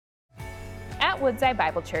Woodside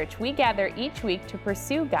Bible Church, we gather each week to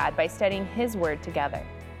pursue God by studying His Word together.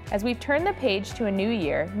 As we've turned the page to a new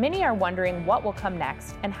year, many are wondering what will come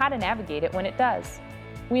next and how to navigate it when it does.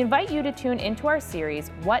 We invite you to tune into our series,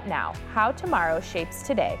 What Now? How Tomorrow Shapes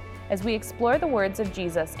Today, as we explore the words of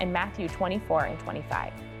Jesus in Matthew 24 and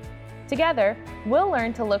 25. Together, we'll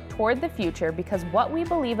learn to look toward the future because what we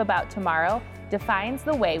believe about tomorrow defines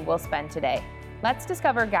the way we'll spend today. Let's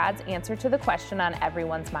discover God's answer to the question on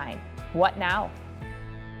everyone's mind. What now?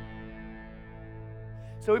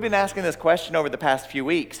 So we've been asking this question over the past few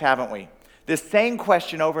weeks, haven't we? This same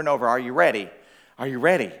question over and over. Are you ready? Are you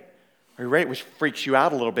ready? Are you ready? Which freaks you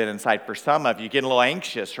out a little bit inside for some of you. Getting a little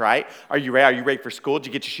anxious, right? Are you ready? Are you ready for school? Did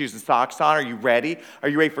you get your shoes and socks on? Are you ready? Are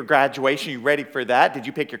you ready for graduation? Are you ready for that? Did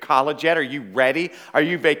you pick your college yet? Are you ready? Are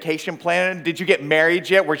you vacation planning? Did you get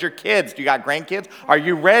married yet? Where's your kids? Do you got grandkids? Are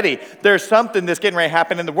you ready? There's something that's getting ready to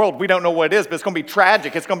happen in the world. We don't know what it is, but it's going to be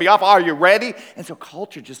tragic. It's going to be awful. Are you ready? And so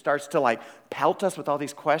culture just starts to pelt us with all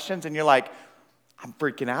these questions, and you're like, I'm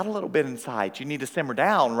freaking out a little bit inside. You need to simmer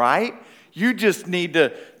down, right? You just need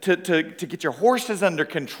to get your horses under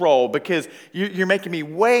control because you're making me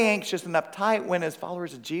way anxious and uptight when, as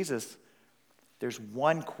followers of Jesus, there's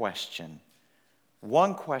one question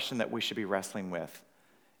that we should be wrestling with,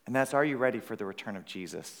 and that's, are you ready for the return of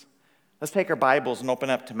Jesus? Let's take our Bibles and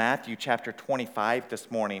open up to Matthew chapter 25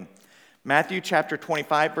 this morning. Matthew chapter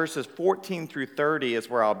 25, verses 14 through 30 is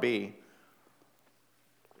where I'll be.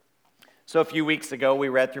 So a few weeks ago, we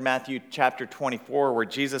read through Matthew chapter 24, where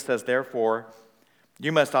Jesus says, therefore,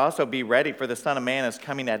 you must also be ready, for the Son of Man is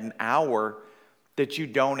coming at an hour that you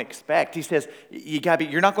don't expect. He says,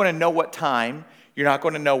 you're not going to know what time, you're not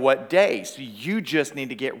going to know what day, so you just need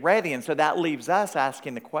to get ready. And so that leaves us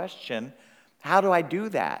asking the question, how do I do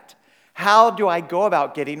that? How do I go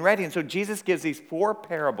about getting ready? And so Jesus gives these four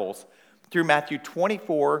parables through Matthew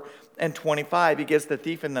 24 and 25. He gives the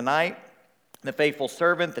thief in the night, the faithful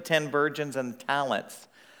servant, the 10 virgins, and the talents.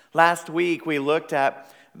 Last week, we looked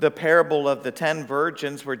at the parable of the 10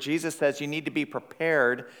 virgins where Jesus says you need to be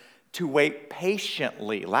prepared to wait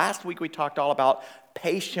patiently. Last week, we talked all about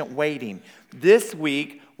patient waiting. This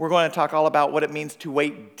week, we're going to talk all about what it means to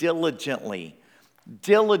wait diligently.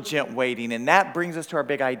 Diligent waiting. And that brings us to our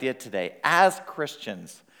big idea today. As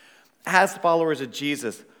Christians, as followers of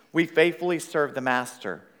Jesus, we faithfully serve the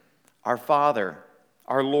Master, our Father,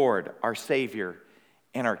 our Lord, our Savior,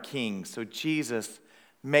 and our King. So Jesus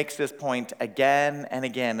makes this point again and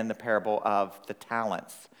again in the parable of the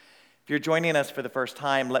talents. If you're joining us for the first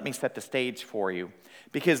time, let me set the stage for you.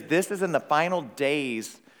 Because this is in the final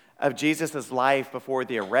days of Jesus' life before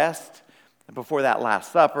the arrest, before that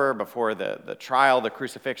Last Supper, before the trial, the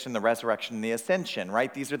crucifixion, the resurrection, and the ascension,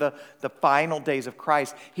 right? These are the final days of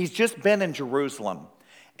Christ. He's just been in Jerusalem.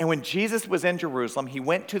 And when Jesus was in Jerusalem, he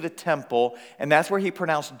went to the temple, and that's where he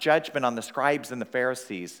pronounced judgment on the scribes and the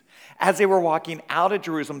Pharisees. As they were walking out of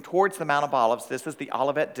Jerusalem towards the Mount of Olives, this is the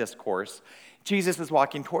Olivet Discourse, Jesus is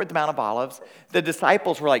walking toward the Mount of Olives. The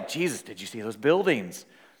disciples were like, Jesus, did you see those buildings?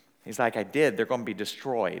 He's like, I did. They're going to be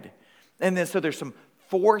destroyed. And then so there's some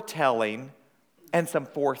foretelling and some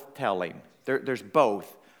forthtelling. There's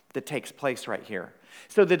both that takes place right here.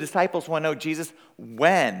 So the disciples want to know, Jesus,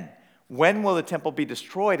 when? When will the temple be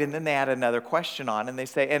destroyed? And then they add another question on, and they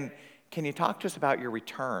say, and can you talk to us about your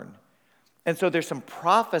return? And so there's some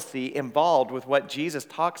prophecy involved with what Jesus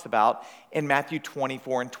talks about in Matthew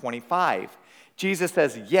 24 and 25. Jesus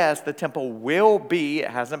says, yes, the temple will be, it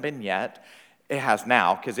hasn't been yet, it has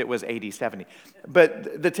now because it was AD 70.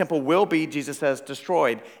 But the temple will be, Jesus says,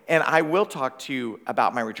 destroyed, and I will talk to you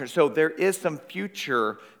about my return. So there is some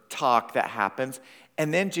future talk that happens,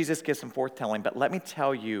 and then Jesus gives some forthtelling, but let me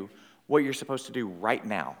tell you what you're supposed to do right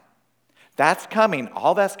now. That's coming.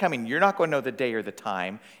 All that's coming. You're not going to know the day or the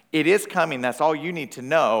time. It is coming. That's all you need to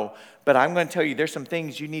know. But I'm going to tell you there's some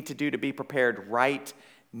things you need to do to be prepared right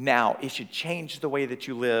now. It should change the way that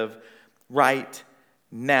you live right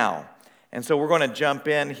now. And so we're going to jump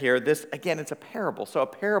in here. This, again, it's a parable. So a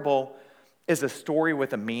parable is a story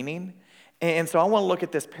with a meaning. And so I want to look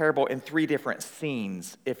at this parable in three different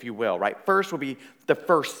scenes, if you will, right? First will be the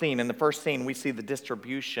first scene. In the first scene, we see the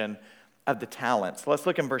distribution of the talents. Let's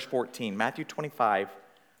look in verse 14. Matthew 25,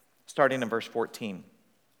 starting in verse 14.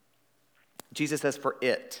 Jesus says, for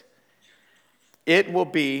it will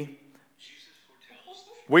be,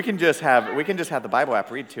 we can just have the Bible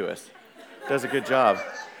app read to us. Does a good job.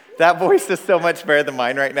 That voice is so much better than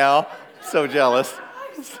mine right now. So jealous.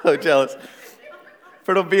 So jealous.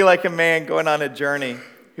 For it'll be like a man going on a journey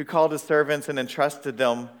who called his servants and entrusted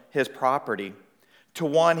them his property. To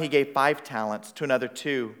one he gave 5 talents, to another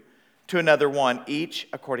 2, to another 1, each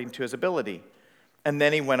according to his ability. And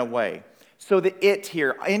then he went away. So the it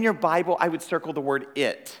here, in your Bible, I would circle the word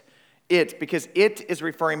it. It, because it is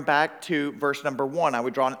referring back to verse number 1. I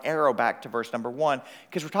would draw an arrow back to verse number 1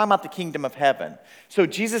 because we're talking about the kingdom of heaven. So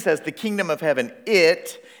Jesus says the kingdom of heaven,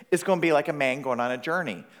 it is going to be like a man going on a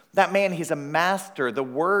journey. That man, he's a master. The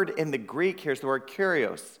word in the Greek here is the word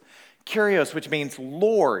kurios. Kurios, which means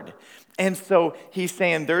Lord. And so he's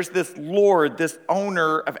saying there's this Lord, this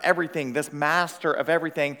owner of everything, this master of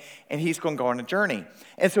everything, and he's going to go on a journey.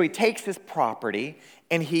 And so he takes his property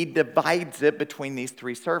and he divides it between these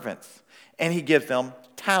 3 servants. And he gives them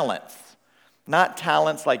talents. Not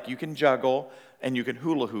talents like you can juggle and you can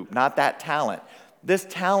hula hoop. Not that talent. This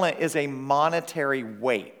talent is a monetary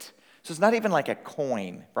weight. So it's not even like a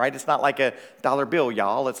coin, right? It's not like a dollar bill,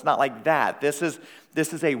 y'all. It's not like that. This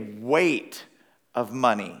is a weight of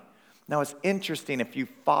money. Now, it's interesting if you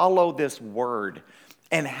follow this word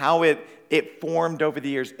and how it formed over the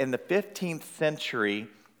years. In the 15th century,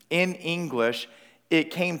 in English, it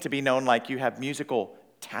came to be known like you have musical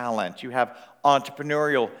talent, you have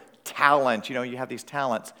entrepreneurial talent, you have these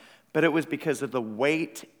talents. But it was because of the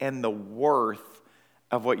weight and the worth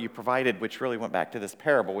of what you provided, which really went back to this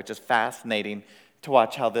parable, which is fascinating to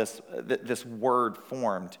watch how this word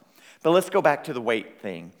formed. But let's go back to the weight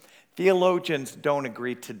thing. Theologians don't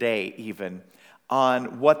agree today even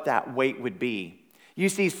on what that weight would be. You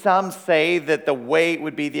see, some say that the weight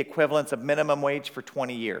would be the equivalence of minimum wage for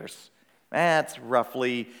 20 years. That's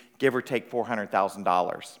roughly, give or take,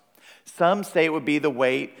 $400,000. Some say it would be the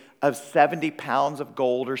weight of 70 pounds of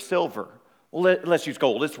gold or silver. Well, let's use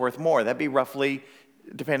gold. It's worth more. That'd be roughly,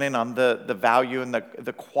 depending on the value and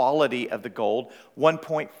the quality of the gold,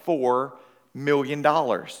 $1.4 million.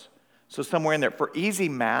 So somewhere in there. For easy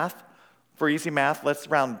math, let's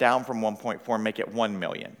round down from 1.4 and make it 1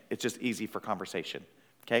 million. It's just easy for conversation,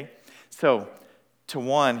 okay? So to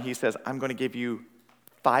one, he says, I'm going to give you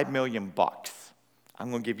 $5 million.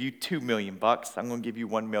 I'm going to give you $2 million. I'm going to give you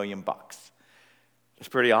 $1 million. It's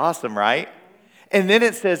pretty awesome, right? And then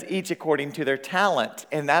it says each according to their talent,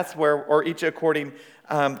 and that's where, or each according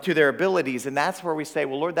to their abilities, and that's where we say,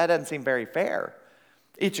 well, Lord, that doesn't seem very fair.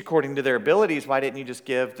 Each according to their abilities, why didn't you just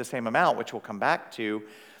give the same amount, which we'll come back to,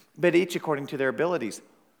 but each according to their abilities.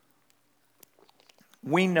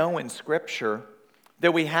 We know in Scripture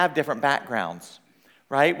that we have different backgrounds,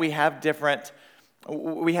 right? We have different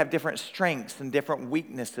strengths and different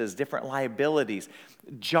weaknesses, different liabilities.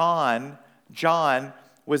 John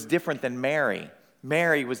was different than Mary.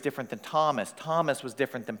 Mary was different than Thomas. Thomas was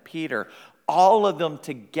different than Peter. All of them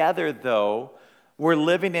together, though, were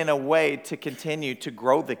living in a way to continue to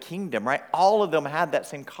grow the kingdom, right? All of them had that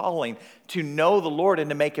same calling to know the Lord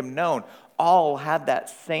and to make him known. All had that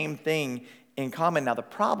same thing in common. Now, the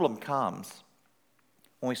problem comes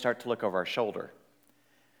when we start to look over our shoulder.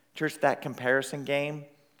 Church, that comparison game,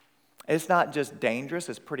 it's not just dangerous,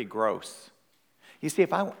 it's pretty gross. You see,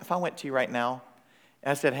 if I went to you right now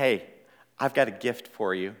and I said, hey, I've got a gift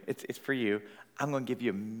for you. It's for you. I'm going to give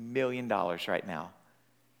you $1 million right now.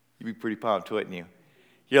 You'd be pretty pumped, wouldn't you?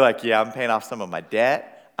 You're like, yeah, I'm paying off some of my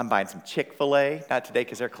debt. I'm buying some Chick-fil-A. Not today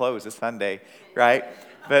because they're closed. It's Sunday, right?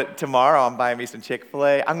 But tomorrow I'm buying me some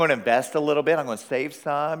Chick-fil-A. I'm going to invest a little bit. I'm going to save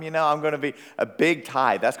some, I'm going to be a big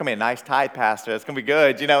tithe. That's going to be a nice tithe, Pastor. That's going to be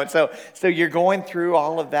good, And so you're going through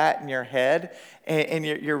all of that in your head, and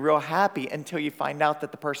you're real happy until you find out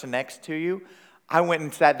that the person next to you, I went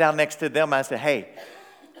and sat down next to them. And I said, hey,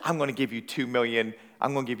 I'm going to give you $2 million.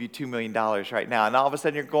 I'm going to give you $2 million right now. And all of a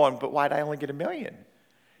sudden you're going, but why'd I only get $1 million?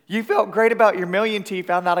 You felt great about your $1 million till you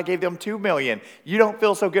found out I gave them $2 million. You don't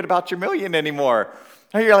feel so good about your $1 million anymore.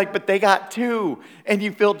 And you're like, but they got $2 million. And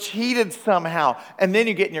you feel cheated somehow. And then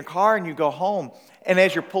you get in your car and you go home. And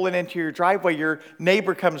as you're pulling into your driveway, your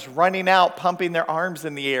neighbor comes running out, pumping their arms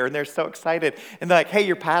in the air. And they're so excited. And they're like, hey,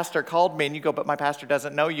 your pastor called me. And you go, but my pastor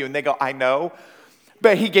doesn't know you. And they go, I know.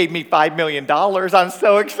 But he gave me $5 million. I'm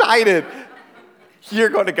so excited. You're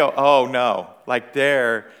going to go, oh no, like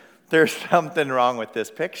there's something wrong with this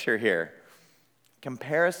picture here.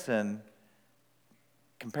 Comparison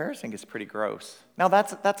gets pretty gross. Now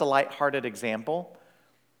that's a lighthearted example.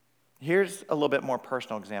 Here's a little bit more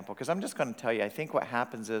personal example, because I'm just going to tell you, I think what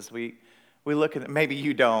happens is we look at, maybe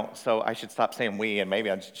you don't, so I should stop saying we, and maybe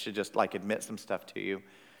I should just admit some stuff to you.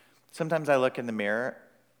 Sometimes I look in the mirror,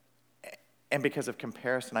 and because of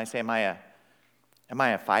comparison, I say, am I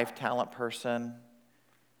a 5-talent person?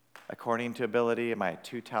 According to ability, am I a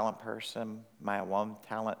 2-talent person? Am I a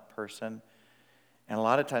 1-talent person? And a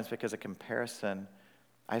lot of times because of comparison,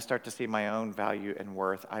 I start to see my own value and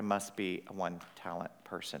worth. I must be a 1-talent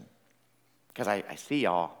person. Because I see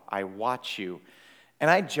y'all, I watch you. And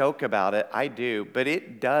I joke about it, I do, but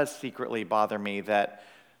it does secretly bother me that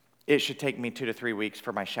it should take me 2 to 3 weeks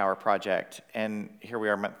for my shower project. And here we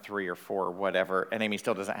are, month 3 or 4 or whatever, and Amy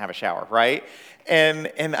still doesn't have a shower, right?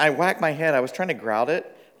 And I whacked my head. I was trying to grout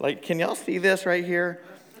it. Like, can y'all see this right here?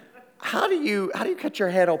 How do you cut your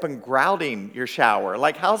head open grouting your shower?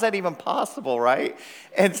 Like, how's that even possible, right?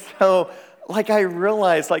 And so, like, I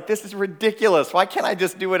realized, like, this is ridiculous. Why can't I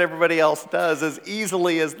just do what everybody else does as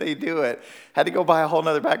easily as they do it? Had to go buy a whole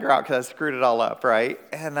nother back grout because I screwed it all up, right?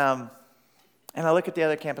 And I look at the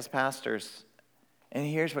other campus pastors, and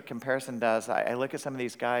here's what comparison does. I look at some of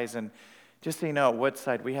these guys, and just so you know, at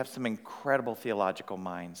Woodside, we have some incredible theological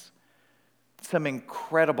minds, some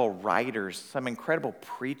incredible writers, some incredible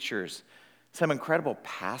preachers, some incredible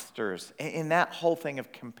pastors. And that whole thing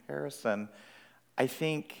of comparison, I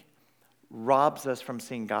think, robs us from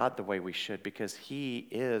seeing God the way we should, because he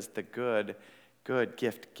is the good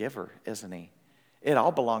gift giver, isn't he? It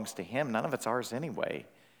all belongs to him. None of it's ours anyway.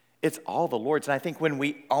 It's all the Lord's. And I think when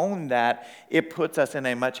we own that, it puts us in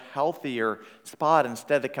a much healthier spot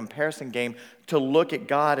instead of the comparison game to look at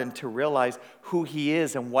God and to realize who he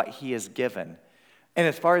is and what he has given. And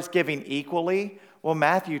as far as giving equally, well,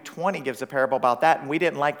 Matthew 20 gives a parable about that, and we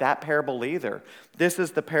didn't like that parable either. This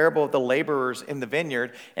is the parable of the laborers in the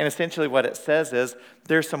vineyard, and essentially what it says is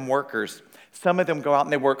there's some workers. Some of them go out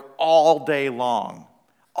and they work all day long.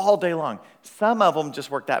 All day long. Some of them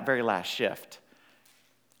just work that very last shift.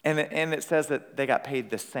 And it says that they got paid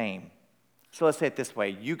the same. So let's say it this way.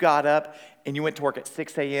 You got up and you went to work at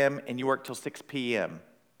 6 a.m. and you worked till 6 p.m.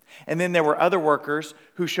 And then there were other workers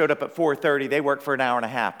who showed up at 4:30. They worked for an hour and a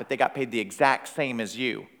half, but they got paid the exact same as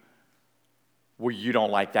you. Well, you don't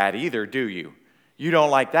like that either, do you? You don't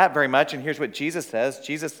like that very much. And here's what Jesus says.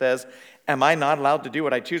 Jesus says, am I not allowed to do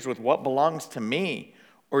what I choose with what belongs to me?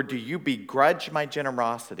 Or do you begrudge my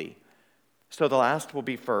generosity? So the last will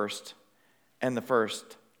be first and the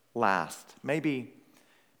first last. Maybe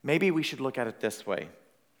we should look at it this way.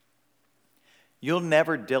 You'll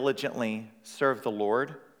never diligently serve the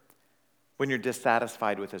Lord when you're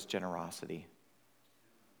dissatisfied with his generosity.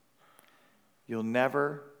 You'll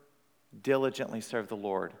never diligently serve the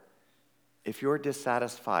Lord if you're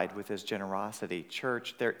dissatisfied with his generosity.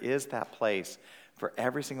 Church, there is that place for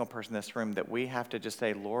every single person in this room that we have to just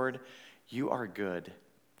say, Lord, you are good.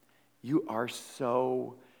 You are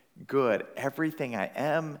so good. Everything I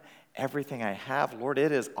am, everything I have, Lord,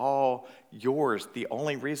 it is all yours. The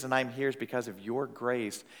only reason I'm here is because of your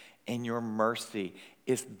grace and your mercy.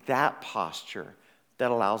 It's that posture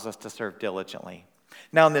that allows us to serve diligently.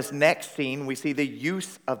 Now, in this next scene, we see the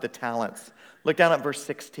use of the talents. Look down at verse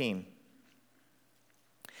 16.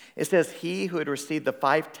 It says, he who had received the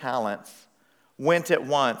 5 talents went at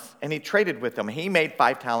once, and he traded with them. He made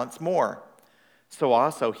 5 talents more. So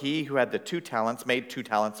also he who had the 2 talents made 2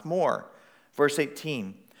 talents more. Verse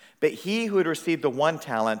 18, but he who had received the 1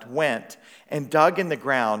 talent went and dug in the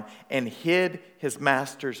ground and hid his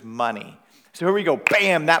master's money. So here we go,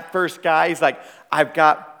 bam, that first guy, he's like, I've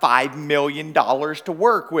got $5 million to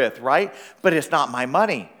work with, right? But it's not my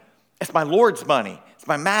money. It's my Lord's money. It's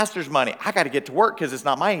my master's money. I got to get to work because it's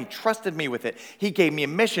not mine. He trusted me with it. He gave me a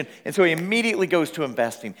mission. And so he immediately goes to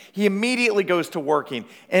investing. He immediately goes to working.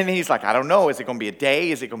 And he's like, I don't know. Is it going to be a day?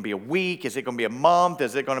 Is it going to be a week? Is it going to be a month?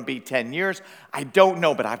 Is it going to be 10 years? I don't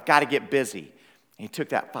know, but I've got to get busy. And he took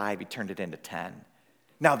that 5. He turned it into 10.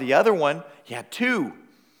 Now the other one, he had 2.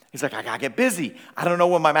 He's like, I got to get busy. I don't know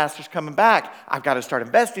when my master's coming back. I've got to start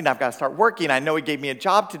investing. I've got to start working. I know he gave me a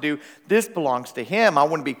job to do. This belongs to him. I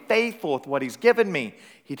want to be faithful with what he's given me.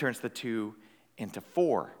 He turns the 2 into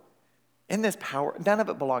 4. In this power, none of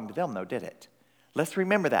it belonged to them, though, did it? Let's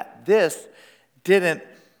remember that. This didn't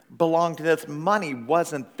belong to them. This money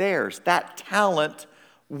wasn't theirs. That talent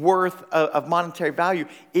worth of monetary value,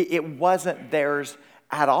 it wasn't theirs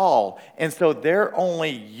at all. And so they're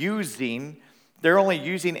only using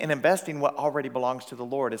and investing what already belongs to the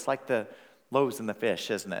Lord. It's like the loaves and the fish,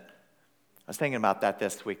 isn't it? I was thinking about that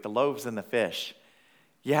this week, the loaves and the fish.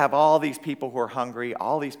 You have all these people who are hungry,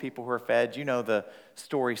 all these people who are fed. You know the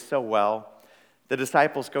story so well. The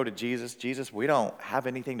disciples go to Jesus. Jesus, we don't have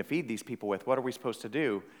anything to feed these people with. What are we supposed to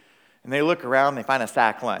do? And they look around, they find a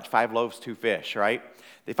sack lunch, 5 loaves, 2 fish, right?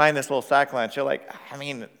 They find this little sack lunch. They're like,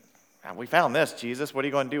 we found this, Jesus. What are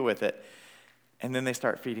you going to do with it? And then they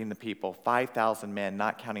start feeding the people. 5,000 men,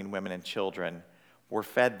 not counting women and children, were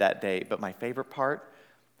fed that day. But my favorite part,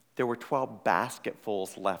 there were 12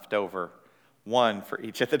 basketfuls left over, 1 for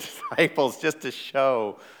each of the disciples, just to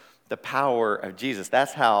show the power of Jesus.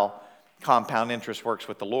 That's how compound interest works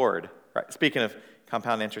with the Lord. Right? Speaking of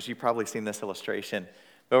compound interest, you've probably seen this illustration,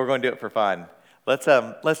 but we're going to do it for fun. Let's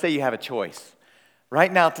say you have a choice.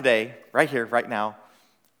 Right now, today, right here, right now,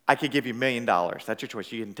 I could give you $1 million. That's your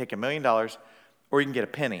choice. You can take $1 million or you can get a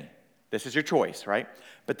penny. This is your choice, right?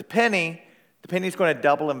 But the penny's going to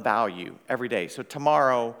double in value every day. So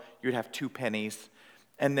tomorrow, you would have 2 pennies.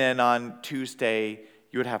 And then on Tuesday,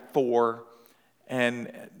 you would have 4.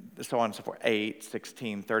 And so on and so forth. 8,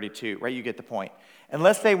 16, 32, right? You get the point. And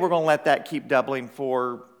let's say we're going to let that keep doubling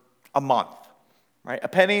for a month, right? A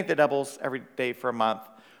penny that doubles every day for a month,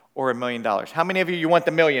 or $1 million. How many of you want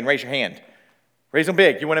the million? Raise your hand. Raise them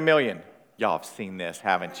big. You want $1 million. Y'all have seen this,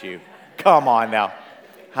 haven't you? Come on now.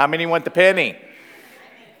 How many want the penny?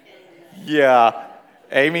 Yeah.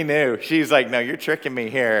 Amy knew. She's like, no, you're tricking me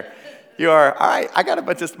here. You are. All right, I got a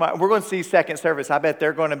bunch of smart. We're going to see second service. I bet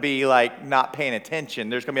they're going to be like not paying attention.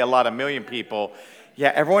 There's going to be a lot of million people.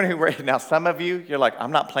 Yeah, everyone who, now some of you, you're like,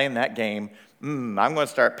 I'm not playing that game. I'm going to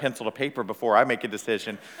start pencil to paper before I make a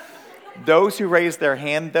decision. Those who raised their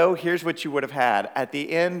hand, though, here's what you would have had. At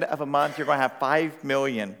the end of a month, you're going to have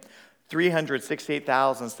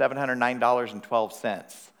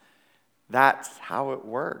 $5,368,709.12. That's how it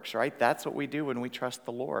works, right? That's what we do when we trust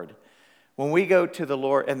the Lord. When we go to the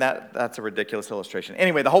Lord, and that's a ridiculous illustration.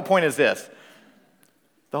 Anyway, the whole point is this.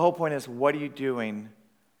 The whole point is, what are you doing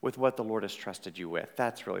with what the Lord has trusted you with?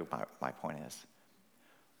 That's really what my point is.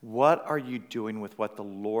 What are you doing with what the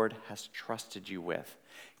Lord has trusted you with?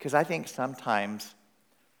 Because I think sometimes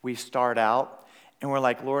we start out and we're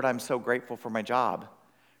like, Lord, I'm so grateful for my job,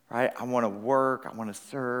 right? I want to work, I want to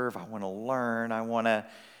serve, I want to learn,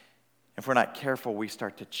 if we're not careful, we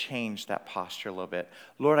start to change that posture a little bit.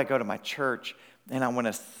 Lord, I go to my church and I want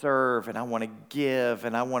to serve and I want to give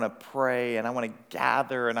and I want to pray and I want to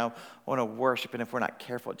gather and I want to worship. And if we're not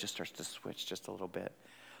careful, it just starts to switch just a little bit.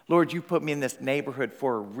 Lord, you put me in this neighborhood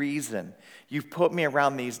for a reason. You've put me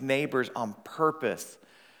around these neighbors on purpose.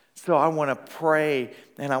 So I want to pray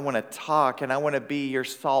and I want to talk and I want to be your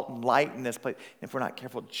salt and light in this place. And if we're not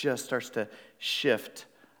careful, it just starts to shift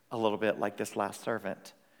a little bit like this last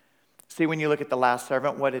servant. See, when you look at the last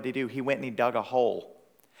servant, what did he do? He went and he dug a hole.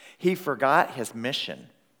 He forgot his mission.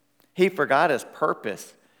 He forgot his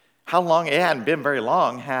purpose. How long? It hadn't been very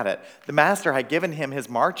long, had it? The master had given him his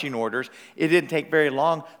marching orders. It didn't take very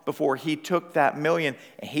long before he took that $1 million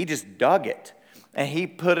and he just dug it. And he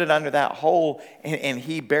put it under that hole and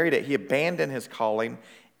he buried it. He abandoned his calling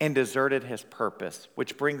and deserted his purpose,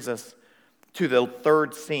 which brings us to the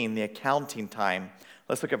third scene, the accounting time.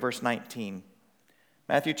 Let's look at verse 19.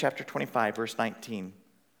 Matthew chapter 25, verse 19.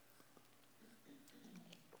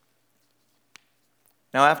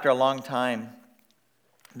 Now, after a long time,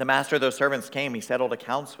 the master of those servants came. He settled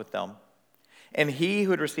accounts with them. And he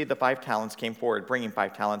who had received the 5 talents came forward, bringing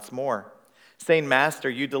 5 talents more, saying, Master,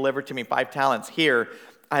 you delivered to me 5 talents. Here,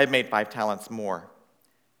 I have made 5 talents more.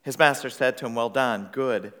 His master said to him, Well done,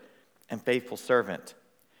 good and faithful servant.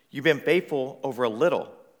 You've been faithful over a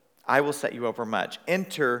little. I will set you over much.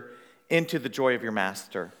 Enter into the joy of your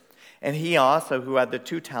master. And he also, who had the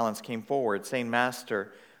 2 talents, came forward, saying,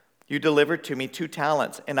 Master, you delivered to me 2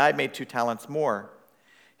 talents, and I made 2 talents more.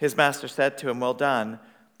 His master said to him, Well done,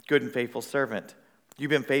 good and faithful servant. You've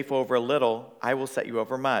been faithful over a little, I will set you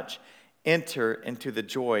over much. Enter into the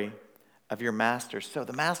joy of your master. So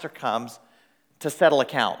the master comes to settle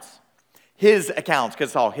accounts. His accounts, because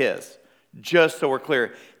it's all his. Just so we're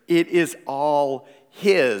clear, it is all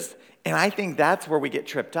his. And I think that's where we get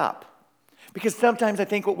tripped up. Because sometimes I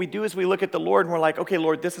think what we do is we look at the Lord and we're like, okay,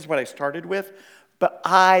 Lord, this is what I started with, but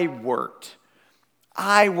I worked.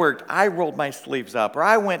 I rolled my sleeves up, or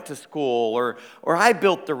I went to school, or I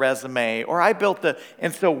built the resume, or I built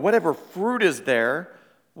and so whatever fruit is there,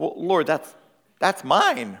 well, Lord, that's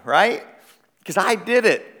mine, right? Because I did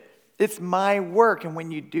it. It's my work. And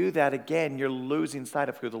when you do that, again, you're losing sight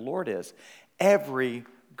of who the Lord is. Every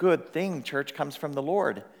good thing, church, comes from the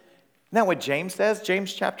Lord. Isn't that what James says?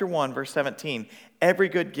 James chapter 1, verse 17. Every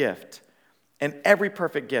good gift and every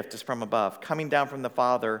perfect gift is from above, coming down from the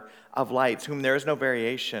Father of lights, whom there is no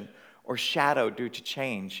variation or shadow due to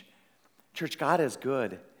change. Church, God is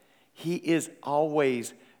good. He is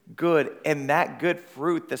always good. And that good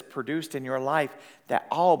fruit that's produced in your life, that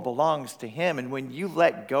all belongs to Him. And when you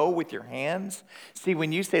let go with your hands, see,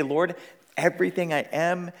 when you say, Lord, everything I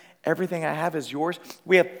am, everything I have is yours.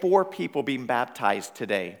 We have 4 people being baptized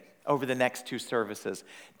today over the next 2 services.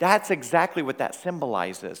 That's exactly what that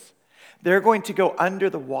symbolizes. They're going to go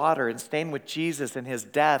under the water and stand with Jesus in His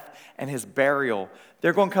death and His burial.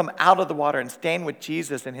 They're going to come out of the water and stand with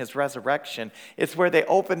Jesus in His resurrection. It's where they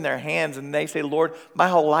open their hands and they say, Lord, my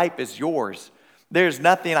whole life is yours. There's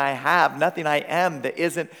nothing I have, nothing I am that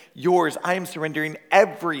isn't yours. I am surrendering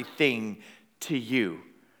everything to you.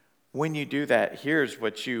 When you do that, here's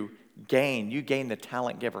what you gain. You gain the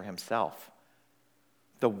talent giver himself.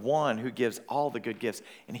 the one who gives all the good gifts.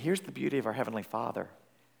 And here's the beauty of our Heavenly Father.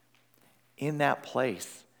 In that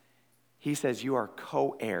place, he says you are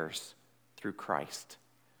co-heirs through Christ.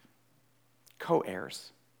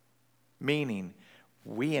 Co-heirs, meaning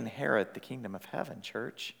we inherit the kingdom of heaven,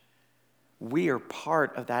 church. We are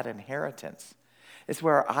part of that inheritance. It's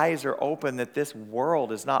where our eyes are open that this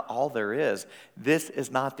world is not all there is. This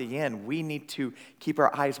is not the end. We need to keep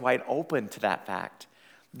our eyes wide open to that fact.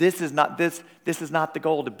 This is not the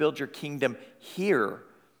goal to build your kingdom here.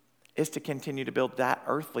 Is to continue to build that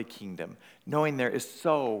earthly kingdom, knowing there is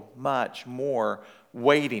so much more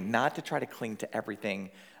waiting, not to try to cling to everything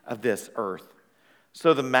of this earth.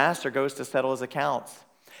 So the master goes to settle his accounts.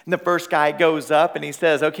 And the first guy goes up and he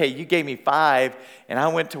says, okay, you gave me 5, and I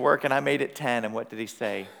went to work and I made it 10. And what did he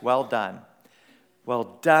say? Well done.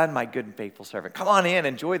 Well done, my good and faithful servant. Come on in,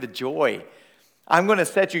 enjoy the joy. I'm going to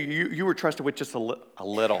set you were trusted with just a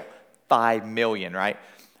little, 5 million, right?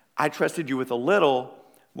 I trusted you with a little.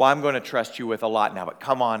 Well, I'm going to trust you with a lot now, but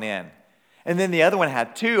come on in. And then the other one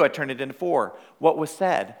had 2. I turned it into 4. What was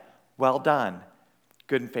said? Well done,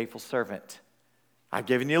 good and faithful servant. I've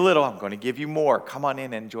given you a little. I'm going to give you more. Come on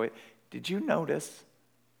in and enjoy it. Did you notice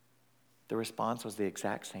the response was the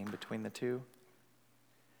exact same between the 2?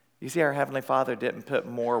 You see, our Heavenly Father didn't put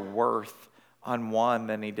more worth on one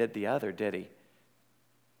than he did the other, did he?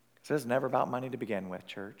 Because it was never about money to begin with,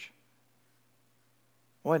 church.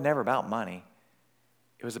 It wasn't never about money.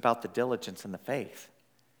 It was about the diligence and the faith.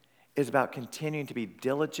 It was about continuing to be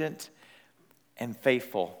diligent and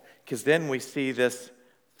faithful. Because then we see this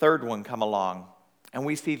third one come along, and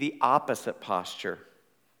we see the opposite posture.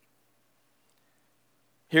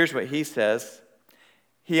 Here's what he says.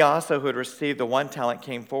 He also, who had received the 1 talent,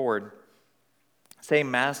 came forward,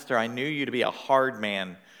 saying, Master, I knew you to be a hard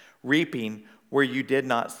man, reaping where you did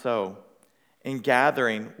not sow, and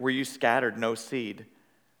gathering where you scattered no seed.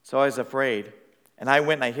 So I was afraid. And I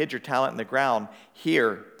went and I hid your talent in the ground.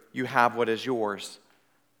 Here you have what is yours.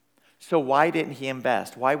 So why didn't he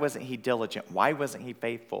invest? Why wasn't he diligent? Why wasn't he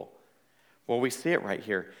faithful? Well, we see it right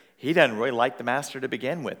here. He doesn't really like the master to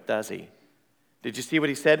begin with, does he? Did you see what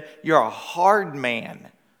he said? You're a hard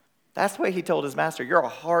man. That's what he told his master. You're a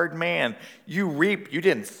hard man. You reap, you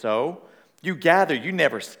didn't sow. You gather, you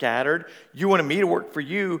never scattered. You wanted me to work for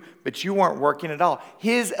you, but you weren't working at all.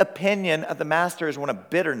 His opinion of the master is one of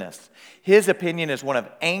bitterness. His opinion is one of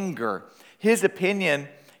anger. His opinion,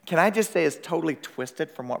 can I just say, is totally twisted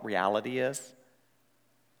from what reality is.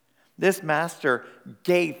 This master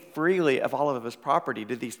gave freely of all of his property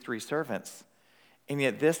to these 3 servants. And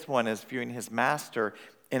yet this one is viewing his master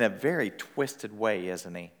in a very twisted way,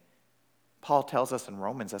 isn't he? Paul tells us in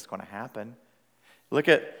Romans that's going to happen. Look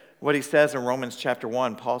at what he says in Romans chapter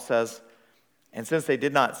 1. Paul says, and since they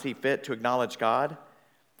did not see fit to acknowledge God,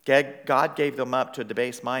 God gave them up to a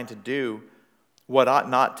debased mind to do what ought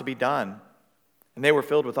not to be done. And they were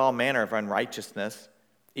filled with all manner of unrighteousness,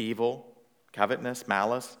 evil, covetousness,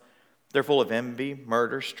 malice. They're full of envy,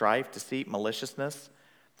 murder, strife, deceit, maliciousness.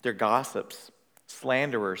 They're gossips,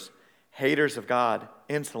 slanderers, haters of God,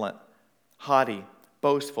 insolent, haughty,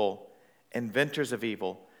 boastful, inventors of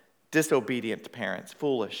evil, disobedient to parents,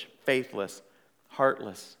 foolish, faithless,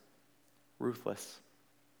 heartless, ruthless.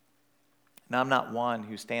 Now, I'm not one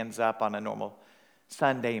who stands up on a normal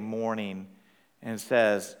Sunday morning and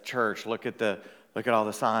says, church, look at all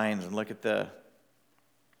the signs and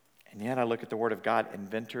and yet I look at the Word of God,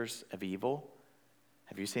 inventors of evil.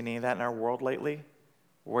 Have you seen any of that in our world lately?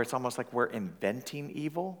 Where it's almost like we're inventing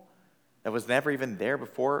evil that was never even there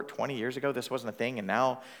before. 20 years ago, this wasn't a thing, and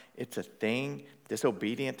now it's a thing.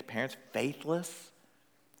 Disobedient to parents, faithless.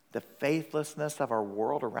 The faithlessness of our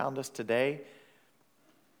world around us today.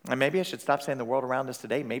 And maybe I should stop saying the world around us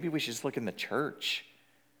today. Maybe we should just look in the church.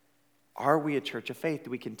 Are we a church of faith?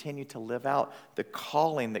 Do we continue to live out the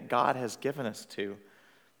calling that God has given us to?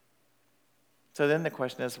 So then the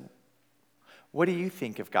question is, what do you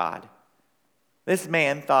think of God? This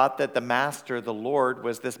man thought that the master, the Lord,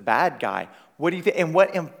 was this bad guy. What do you think? And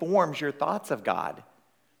what informs your thoughts of God?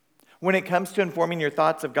 When it comes to informing your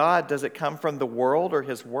thoughts of God, does it come from the world or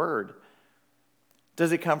His Word?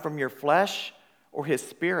 Does it come from your flesh or His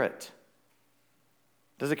Spirit?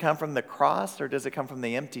 Does it come from the cross or does it come from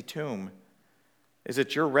the empty tomb? Is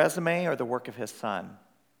it your resume or the work of His Son?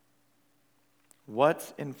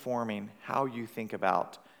 What's informing how you think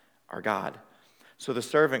about our God? So the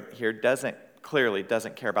servant here clearly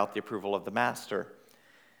doesn't care about the approval of the master.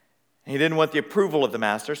 He didn't want the approval of the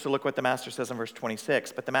master, so look what the master says in verse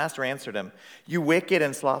 26. But the master answered him, "You wicked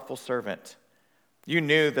and slothful servant, you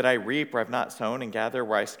knew that I reap where I have not sown and gather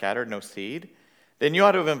where I scattered no seed. Then you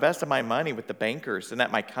ought to have invested my money with the bankers, and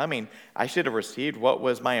at my coming I should have received what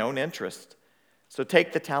was my own interest. So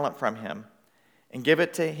take the talent from him and give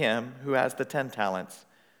it to him who has the 10 talents.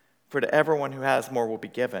 For to everyone who has more will be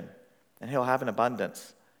given, and he'll have an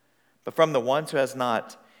abundance. But from the one who has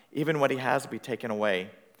not, even what he has will be taken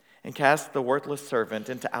away. And cast the worthless servant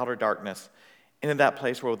into outer darkness, into that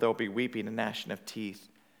place where there'll be weeping and gnashing of teeth.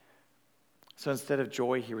 So instead of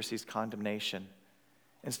joy, he receives condemnation.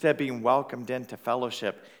 Instead of being welcomed into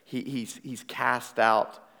fellowship, he's cast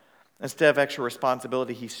out. Instead of extra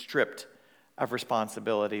responsibility, he's stripped of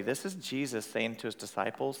responsibility. This is Jesus saying to his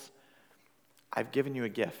disciples, I've given you a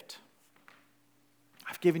gift.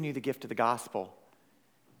 I've given you the gift of the gospel.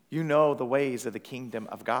 You know the ways of the kingdom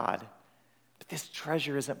of God. But this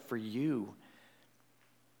treasure isn't for you.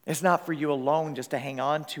 It's not for you alone just to hang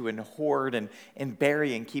on to and hoard and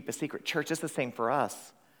bury and keep a secret. Church, it's the same for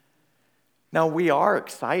us. Now, we are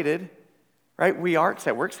excited, right? We are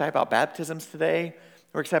excited. We're excited about baptisms today.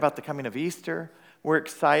 We're excited about the coming of Easter. We're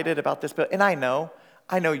excited about this. And I know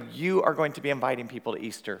you are going to be inviting people to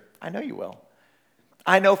Easter. I know you will.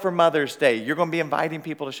 I know for Mother's Day, you're going to be inviting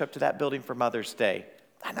people to show up to that building for Mother's Day.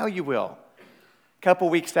 I know you will. A couple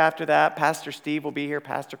weeks after that, Pastor Steve will be here,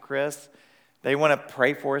 Pastor Chris. They want to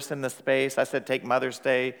pray for us in the space. I said, take Mother's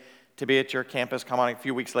Day to be at your campus. Come on, a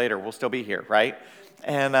few weeks later, we'll still be here, right?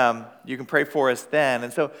 And you can pray for us then.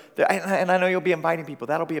 And so, and I know you'll be inviting people.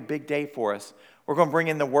 That'll be a big day for us. We're going to bring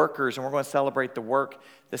in the workers, and we're going to celebrate the work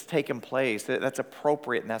that's taken place. That's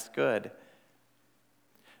appropriate, and that's good.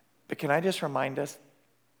 But can I just remind us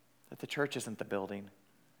that the church isn't the building?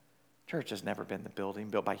 Church has never been the building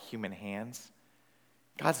built by human hands.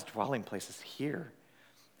 God's dwelling place is here.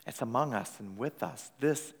 It's among us and with us.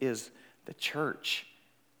 This is the church.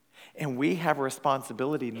 And we have a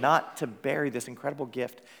responsibility not to bury this incredible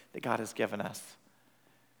gift that God has given us.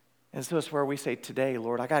 And so it's where we say today,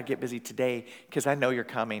 Lord, I got to get busy today because I know you're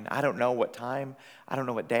coming. I don't know what time, I don't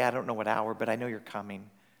know what day, I don't know what hour, but I know you're coming.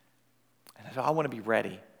 And so I want to be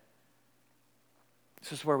ready.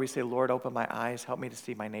 This is where we say, Lord, open my eyes. Help me to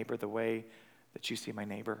see my neighbor the way that you see my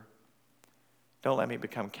neighbor. Don't let me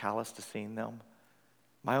become callous to seeing them.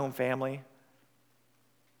 My own family.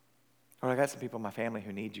 Lord, I got some people in my family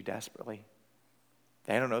who need you desperately.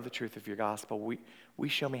 They don't know the truth of your gospel. We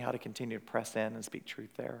show me how to continue to press in and speak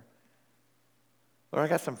truth there. Lord, I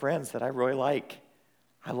got some friends that I really like.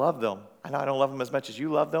 I love them. I know I don't love them as much as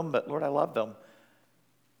you love them, but Lord, I love them.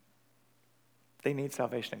 They need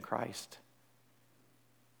salvation in Christ.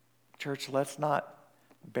 Church, let's not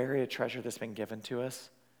bury a treasure that's been given to us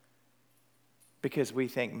because we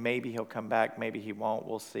think maybe he'll come back, maybe he won't,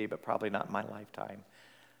 we'll see, but probably not in my lifetime.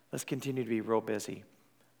 Let's continue to be real busy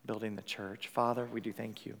building the church. Father, we do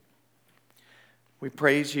thank you. We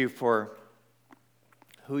praise you for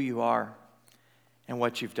who you are and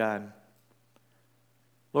what you've done.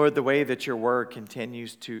 Lord, the way that your word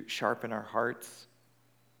continues to sharpen our hearts,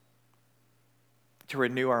 to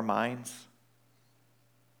renew our minds.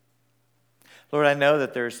 Lord, I know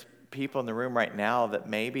that there's people in the room right now that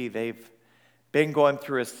maybe they've been going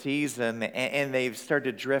through a season and they've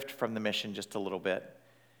started to drift from the mission just a little bit.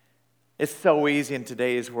 It's so easy in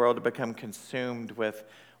today's world to become consumed with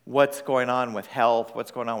what's going on with health,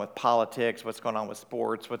 what's going on with politics, what's going on with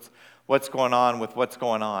sports, what's going on with what's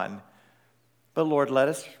going on. But Lord, let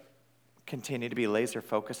us continue to be laser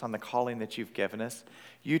focused on the calling that you've given us.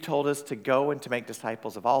 You told us to go and to make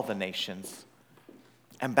disciples of all the nations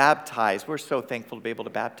and baptize. We're so thankful to be able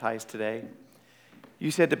to baptize today.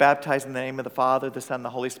 You said to baptize in the name of the Father, the Son, and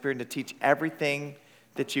the Holy Spirit, and to teach everything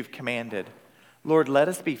that you've commanded. Lord, let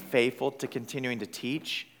us be faithful to continuing to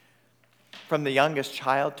teach. From the youngest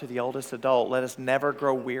child to the oldest adult, let us never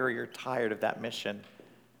grow weary or tired of that mission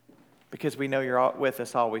because we know you're with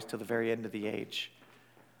us always to the very end of the age.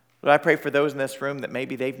 Lord, I pray for those in this room that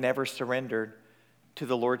maybe they've never surrendered to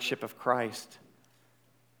the Lordship of Christ.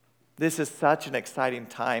 This is such an exciting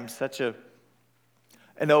time, such an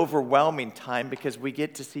overwhelming time because we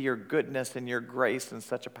get to see your goodness and your grace in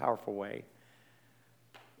such a powerful way.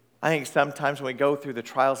 I think sometimes when we go through the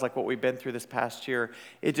trials like what we've been through this past year,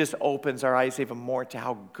 it just opens our eyes even more to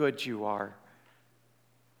how good you are.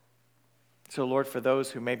 So Lord, for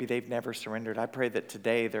those who maybe they've never surrendered, I pray that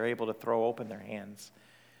today they're able to throw open their hands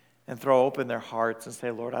and throw open their hearts and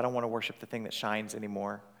say, Lord, I don't want to worship the thing that shines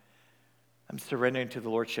anymore. I'm surrendering to the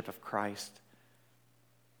Lordship of Christ.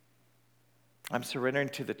 I'm surrendering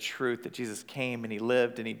to the truth that Jesus came and he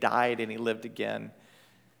lived and he died and he lived again.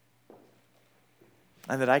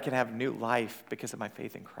 And that I can have new life because of my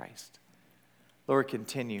faith in Christ. Lord,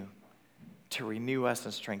 continue to renew us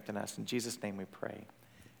and strengthen us. In Jesus' name we pray.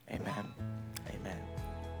 Amen. Amen.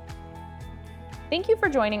 Thank you for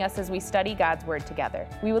joining us as we study God's Word together.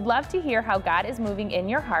 We would love to hear how God is moving in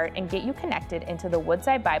your heart and get you connected into the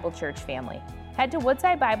Woodside Bible Church family. Head to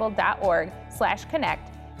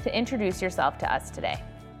woodsidebible.org/connect to introduce yourself to us today.